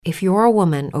If you're a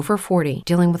woman over 40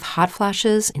 dealing with hot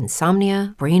flashes,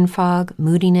 insomnia, brain fog,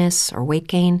 moodiness, or weight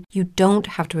gain, you don't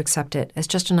have to accept it as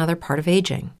just another part of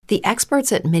aging. The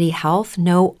experts at MIDI Health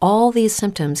know all these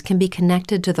symptoms can be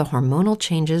connected to the hormonal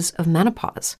changes of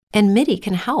menopause. And MIDI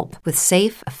can help with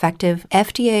safe, effective,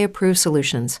 FDA-approved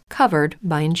solutions covered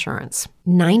by insurance.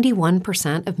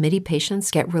 91% of MIDI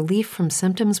patients get relief from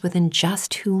symptoms within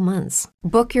just 2 months.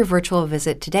 Book your virtual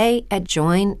visit today at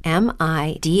joinmidi.com.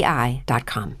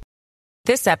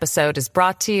 This episode is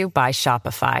brought to you by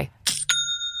Shopify.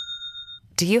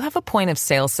 Do you have a point of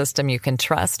sale system you can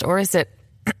trust, or is it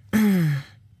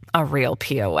a real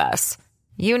POS?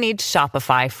 You need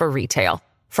Shopify for retail.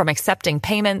 From accepting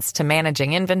payments to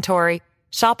managing inventory,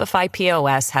 Shopify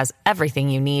POS has everything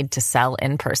you need to sell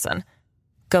in person.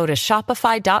 Go to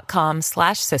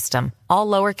shopify.com/system, all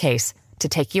lowercase, to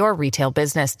take your retail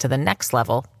business to the next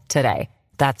level today.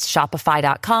 That's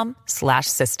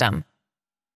shopify.com/system.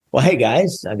 Well, hey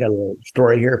guys, I got a little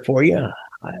story here for you.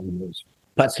 I was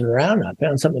putzing around. I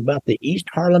found something about the East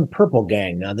Harlem Purple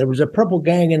Gang. Now, there was a Purple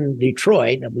Gang in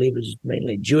Detroit. I believe it was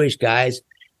mainly Jewish guys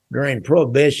during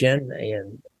Prohibition.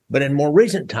 But in more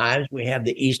recent times, we have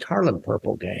the East Harlem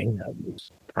Purple Gang. It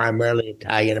was primarily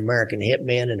Italian-American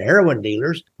hitmen and heroin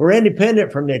dealers who were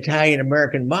independent from the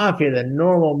Italian-American mafia, the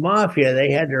normal mafia. They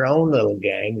had their own little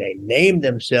gang. They named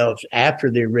themselves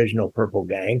after the original Purple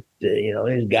Gang.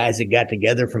 These guys that got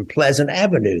together from Pleasant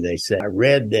Avenue, they said. I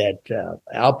read that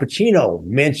Al Pacino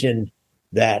mentioned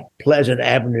that Pleasant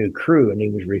Avenue crew, and he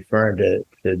was referring to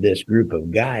this group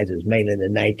of guys as mainly in the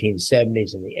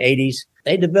 1970s and the 80s.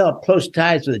 They developed close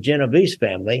ties with the Genovese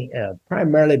family,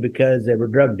 primarily because they were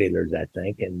drug dealers, I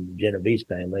think, and Genovese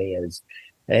family and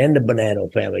the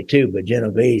Bonanno family too. But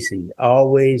Genovese, he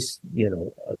always,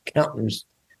 countenanced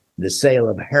the sale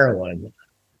of heroin.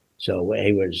 So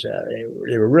he was, they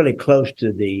were really close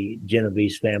to the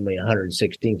Genovese family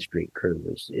 116th Street crew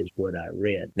is what I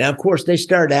read. Now, of course, they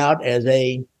started out as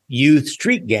a youth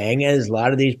street gang, as a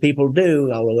lot of these people do,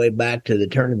 all the way back to the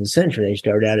turn of the century. They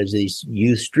started out as these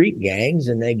youth street gangs,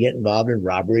 and they get involved in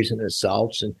robberies and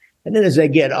assaults. And then as they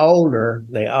get older,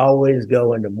 they always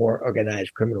go into more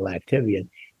organized criminal activity.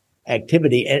 And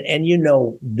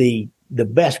the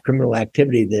best criminal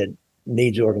activity that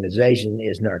needs organization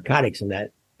is narcotics, and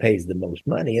that pays the most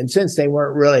money. And since they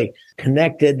weren't really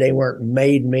connected, they weren't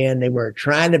made men, they weren't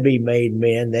trying to be made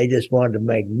men, they just wanted to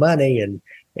make money and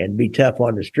be tough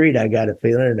on the street, I got a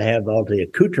feeling, and have all the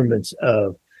accoutrements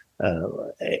of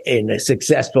in a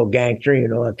successful gangster,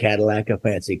 a Cadillac, a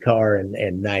fancy car,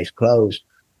 and nice clothes.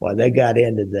 Well, they got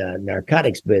into the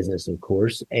narcotics business, of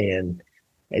course, and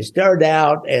they started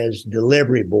out as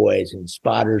delivery boys and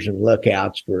spotters and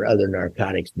lookouts for other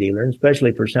narcotics dealers,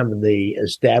 especially for some of the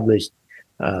established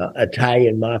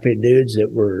Italian mafia dudes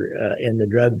that were in the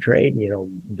drug trade.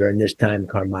 During this time,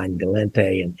 Carmine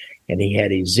Galante, and he had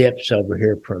his zips over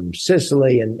here from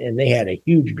Sicily, and they had a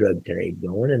huge drug trade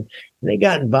going, and they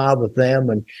got involved with them,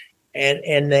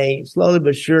 and they slowly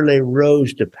but surely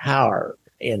rose to power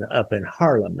up in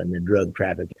Harlem in the drug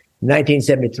trafficking. In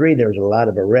 1973, there was a lot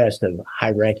of arrests of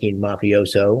high-ranking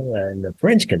mafioso and the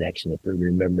French Connection, if you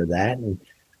remember that, and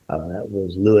that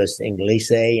was Louis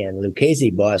Inglese and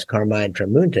Lucchese boss Carmine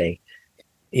Tramonte.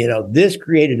 This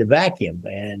created a vacuum.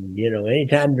 And,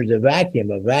 anytime there's a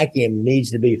vacuum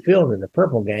needs to be filled. And the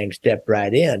Purple Gang stepped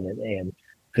right in and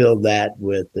filled that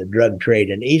with the drug trade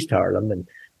in East Harlem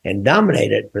and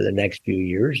dominated it for the next few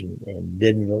years and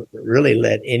didn't really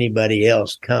let anybody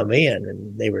else come in.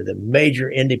 And they were the major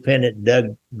independent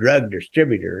drug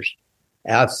distributors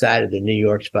outside of the New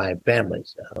York's five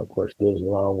families. Of course, goes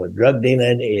along with drug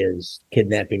dealing is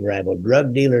kidnapping rival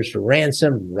drug dealers for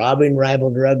ransom, robbing rival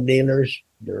drug dealers,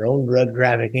 their own drug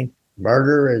trafficking,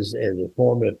 murder as a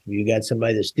form of, if you got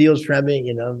somebody that steals from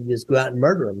you, just go out and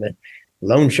murder them. And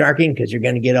loan sharking, because you're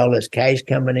going to get all this cash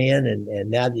coming in.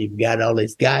 And now that you've got all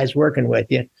these guys working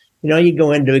with you, you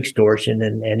go into extortion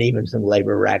and even some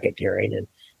labor racketeering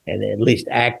and at least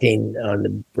acting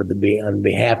on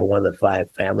behalf of one of the five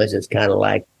families. It's kind of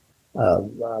like, I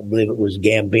believe it was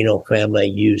Gambino family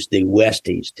used the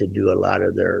Westies to do a lot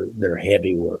of their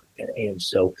heavy work. And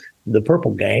so the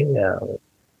Purple Gang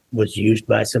was used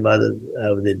by some other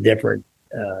of the different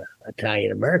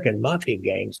Italian-American mafia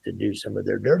gangs to do some of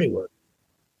their dirty work.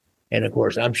 And of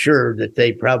course, I'm sure that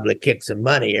they probably kicked some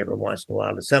money every once in a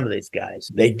while to some of these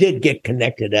guys. They did get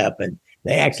connected up, and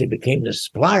they actually became the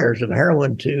suppliers of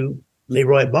heroin to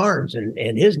Leroy Barnes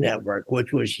and his network,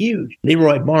 which was huge.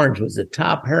 Leroy Barnes was the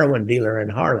top heroin dealer in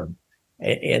Harlem.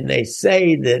 And they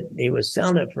say that he was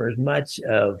selling it for as much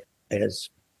as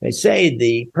They say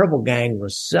the Purple Gang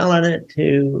was selling it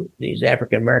to these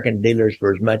African-American dealers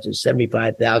for as much as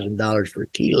 $75,000 for a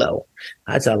kilo.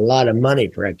 That's a lot of money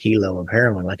for a kilo of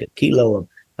heroin. Like a kilo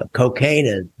of cocaine,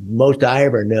 and most I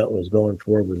ever knew it was going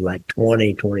for was like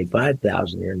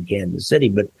 25,000 here in Kansas City.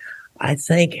 But I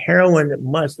think heroin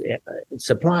must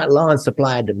law and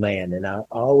supply and demand. And I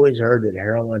always heard that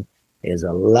heroin is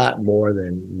a lot more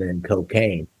than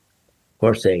cocaine. Of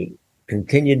course, they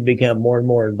continued to become more and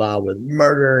more involved with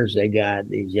murders. They got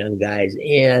these young guys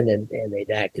in and they'd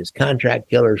act as contract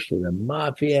killers for the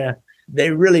mafia.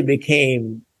 They really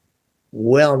became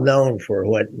well known for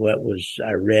what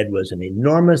I read was an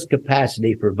enormous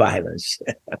capacity for violence.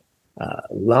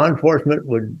 Law enforcement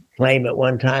would claim at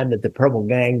one time that the Purple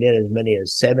Gang did as many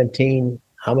as 17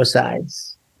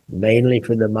 homicides, mainly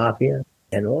for the mafia.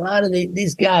 And a lot of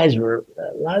these guys a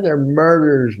lot of their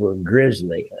murders were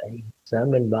grisly.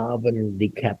 Some involving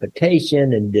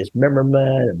decapitation and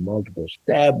dismemberment and multiple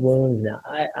stab wounds. Now,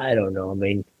 I don't know. I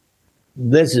mean,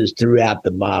 this is throughout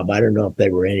the mob. I don't know if they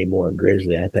were any more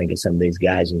grisly. I think of some of these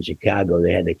guys in Chicago,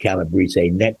 they had the Calabrese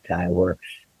necktie where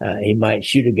he might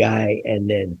shoot a guy and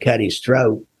then cut his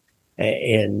throat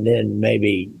and then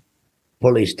maybe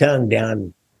pull his tongue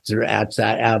down through out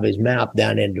of his mouth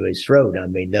down into his throat. I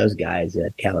mean, those guys,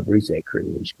 that Calabrese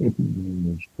crew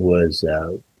was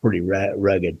pretty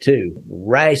rugged too.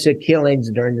 Rash of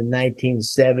killings during the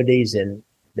 1970s, and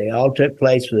they all took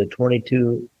place with a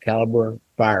 22 caliber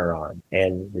firearm.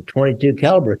 And the 22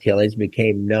 caliber killings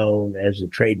became known as the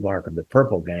trademark of the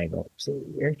Purple Gang. So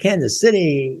here in Kansas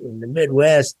City, in the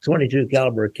Midwest, 22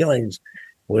 caliber killings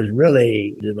was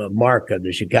really the mark of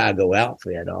the Chicago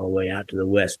outfit all the way out to the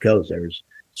West Coast. There was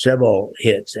several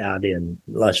hits out in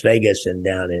Las Vegas and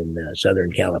down in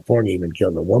Southern California. Even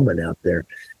killed a woman out there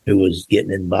who was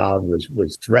getting involved,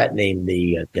 was threatening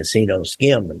the casino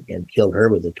skim and killed her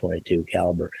with a 22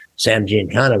 caliber. Sam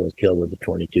Giancana was killed with a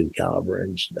 22 caliber,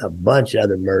 and a bunch of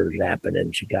other murders happened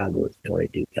in Chicago with a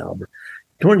 22 caliber.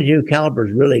 22 caliber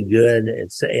is really good.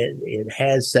 It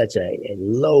has such a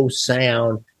low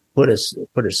sound. Put a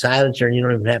silencer, and you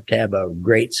don't even have to have a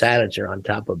great silencer on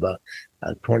top of a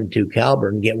 22 caliber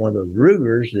and get one of those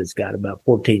Rugers that's got about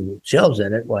 14 shells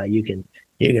in it. Well, you can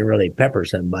really pepper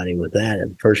somebody with that.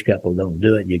 And the first couple don't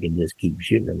do it. You can just keep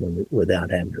shooting them without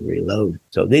having to reload.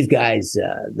 So these guys,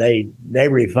 they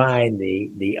refine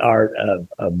the art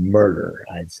of murder,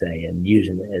 I'd say, and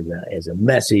using it as a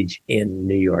message in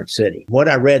New York City. What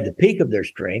I read, the peak of their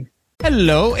strength.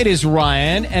 Hello, it is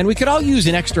Ryan, and we could all use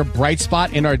an extra bright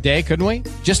spot in our day, couldn't we?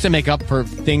 Just to make up for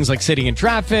things like sitting in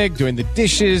traffic, doing the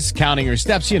dishes, counting your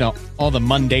steps, all the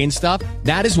mundane stuff.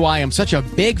 That is why I'm such a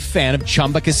big fan of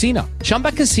Chumba Casino.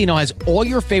 Chumba Casino has all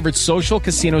your favorite social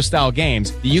casino-style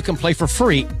games that you can play for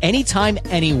free anytime,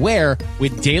 anywhere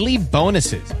with daily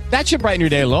bonuses. That should brighten your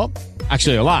day a little.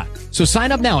 Actually, a lot. So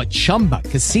sign up now at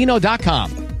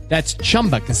ChumbaCasino.com. That's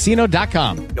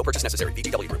ChumbaCasino.com. No purchase necessary.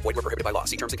 VGW Group. Void where prohibited by law.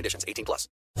 See terms and conditions. 18+.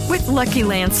 With Lucky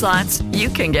Land Slots, you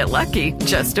can get lucky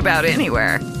just about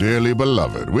anywhere. Dearly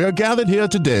beloved, we are gathered here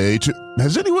today to...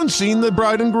 Has anyone seen the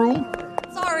bride and groom?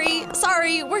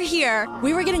 Sorry, we're here.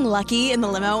 We were getting lucky in the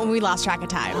limo and we lost track of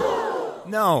time.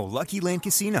 No, Lucky Land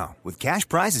Casino. With cash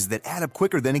prizes that add up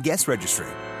quicker than a guest registry.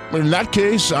 In that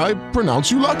case, I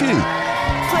pronounce you lucky.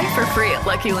 Play for free at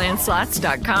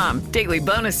LuckyLandSlots.com. Daily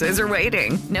bonuses are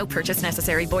waiting. No purchase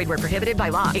necessary. Void where prohibited by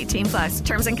law. 18+.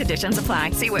 Terms and conditions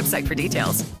apply. See website for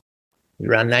details.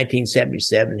 Around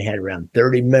 1977, had around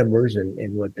 30 members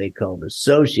and what they called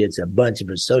associates, a bunch of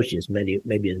associates, maybe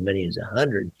as many as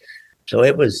 100. So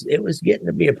it was getting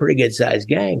to be a pretty good sized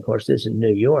gang. Of course, this is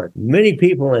New York. Many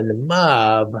people in the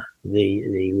mob,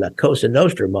 the La Cosa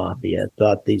Nostra Mafia,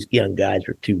 thought these young guys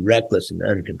were too reckless and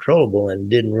uncontrollable and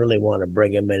didn't really want to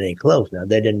bring them any close. Now,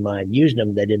 they didn't mind using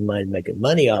them. They didn't mind making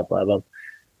money off of them,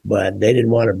 but they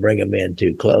didn't want to bring them in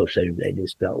too close. They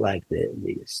just felt like the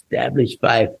established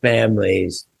five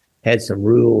families had some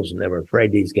rules, and they were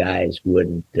afraid these guys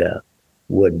wouldn't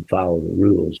follow the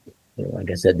rules.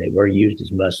 Like I said, they were used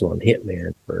as muscle and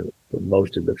hitmen for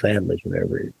most of the families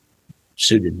whenever it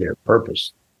suited their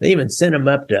purpose. They even sent them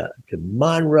up to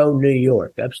Monroe, New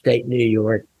York, upstate New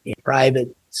York, in a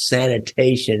private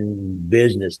sanitation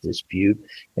business dispute.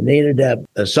 And they ended up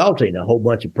assaulting a whole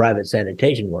bunch of private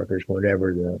sanitation workers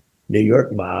whenever the New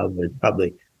York mob was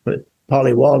probably,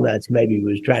 Paulie Walnuts maybe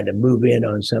was trying to move in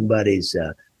on somebody's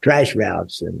trash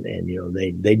routes. And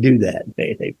they do that.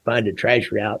 They find a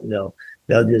trash route and they'll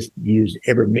They'll just use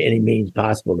any means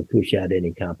possible to push out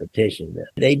any competition.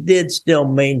 They did still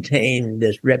maintain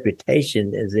this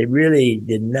reputation as they really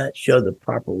did not show the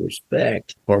proper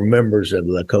respect for members of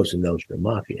the Cosa Nostra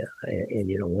Mafia. And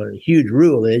one huge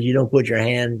rule is you don't put your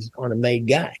hands on a made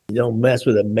guy. You don't mess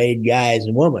with a made guy's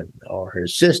woman or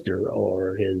his sister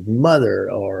or his mother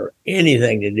or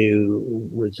anything to do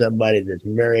with somebody that's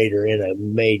married or in a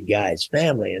made guy's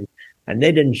family. And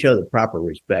they didn't show the proper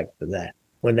respect for that.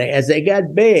 As they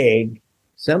got big,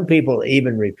 some people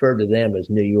even refer to them as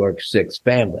New York's sixth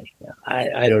family.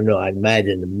 I don't know. I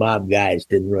imagine the mob guys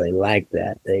didn't really like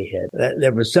that.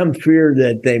 There was some fear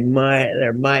that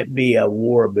there might be a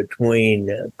war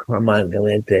between Carmine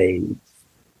Galante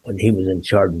when he was in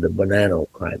charge of the Bonanno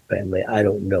crime family. I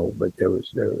don't know, but there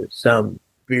was some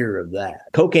fear of that.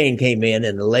 Cocaine came in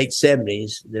the late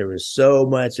 70s. There's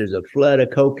a flood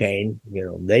of cocaine.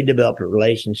 They developed a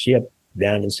relationship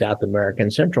down in South America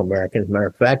and Central America. As a matter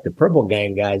of fact, the Purple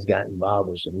Gang guys got involved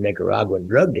with some Nicaraguan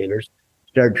drug dealers,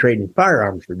 started trading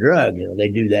firearms for drugs. They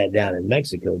do that down in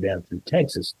Mexico, down through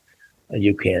Texas.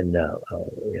 You can,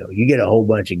 you get a whole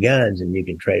bunch of guns and you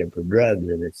can trade them for drugs,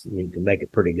 and you can make a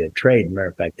pretty good trade. As a matter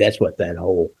of fact, that's what that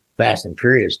whole Fast and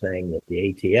Furious thing that the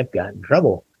ATF got in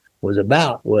trouble was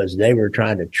about, was they were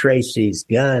trying to trace these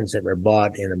guns that were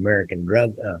bought in American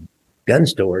gun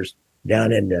stores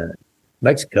down into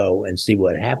Mexico and see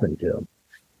what happened to them.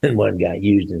 And one got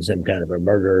used in some kind of a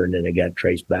murder, and then it got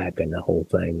traced back, and the whole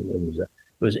thing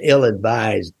was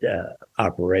ill-advised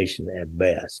operation at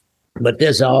best. But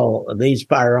these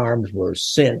firearms were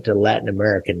sent to Latin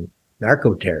American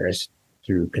narco-terrorists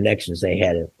through connections they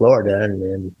had in Florida, and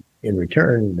then in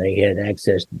return, they had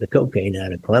access to the cocaine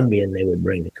out of Colombia, and they would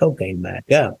bring the cocaine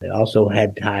back up. They also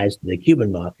had ties to the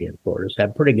Cuban mafia in Florida, so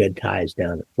had pretty good ties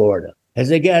down to Florida. As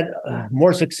they got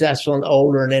more successful and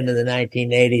older and into the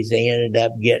 1980s, they ended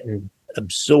up getting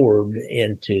absorbed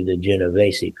into the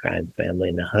Genovese crime family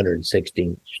and the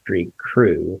 116th Street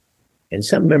crew. And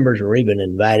some members were even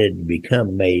invited to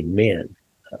become made men.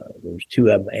 There was two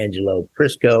of them, Angelo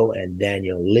Prisco and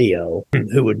Daniel Leo,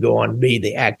 who would go on to be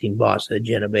the acting boss of the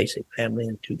Genovese family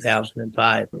in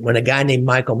 2005. When a guy named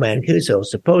Michael Mancuso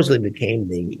supposedly became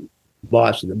the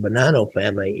boss of the Bonanno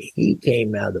family, he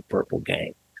came out of the Purple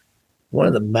Gang. One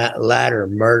of the latter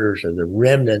murders of the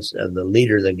remnants of the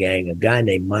leader of the gang, a guy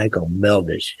named Michael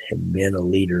Meldish, had been a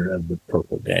leader of the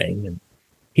Purple Gang, and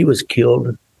he was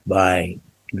killed by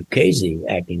Lucchese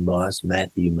acting boss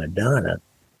Matthew Madonna,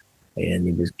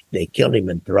 and they killed him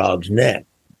in Throg's Neck.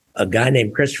 A guy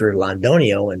named Christopher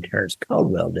Londonio and Terrence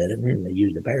Caldwell did it, and they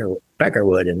used the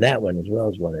peckerwood in that one as well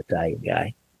as one Italian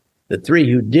guy. The three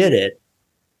who did it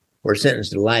were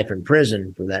sentenced to life in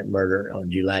prison for that murder on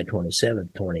July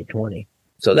 27th, 2020.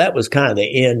 So that was kind of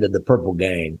the end of the Purple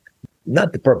Gang.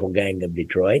 Not the Purple Gang of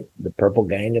Detroit, the Purple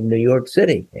Gang of New York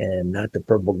City, and not the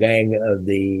Purple Gang of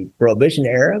the Prohibition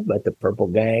era, but the Purple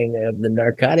Gang of the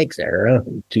narcotics era,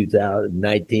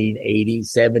 1980s,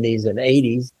 70s, and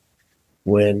 80s,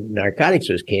 when narcotics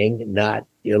was king, not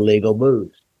illegal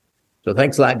booze. So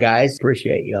thanks a lot, guys.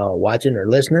 Appreciate y'all watching or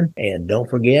listening. And don't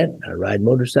forget, I ride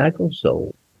motorcycles,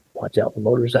 so watch out for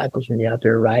motorcycles when you're out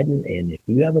there riding. And if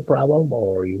you have a problem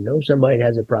or you know somebody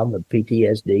has a problem with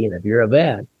PTSD, and if you're a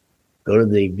vet, go to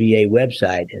the VA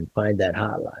website and find that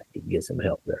hotline. You can get some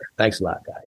help there. Thanks a lot,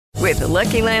 guys. With the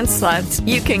Lucky Land Slots,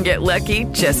 you can get lucky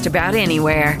just about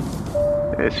anywhere.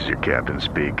 This is your captain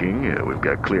speaking. We've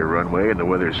got clear runway and the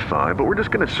weather's fine, but we're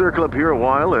just going to circle up here a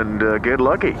while and get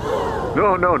lucky.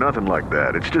 No, nothing like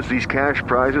that. It's just these cash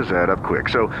prizes add up quick.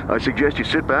 So I suggest you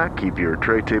sit back, keep your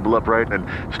tray table upright, and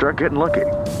start getting lucky.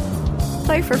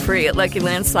 Play for free at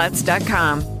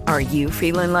LuckyLandSlots.com. Are you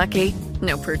feeling lucky?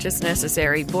 No purchase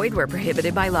necessary. Void where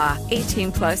prohibited by law.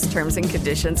 18+ terms and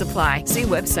conditions apply. See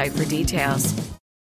website for details.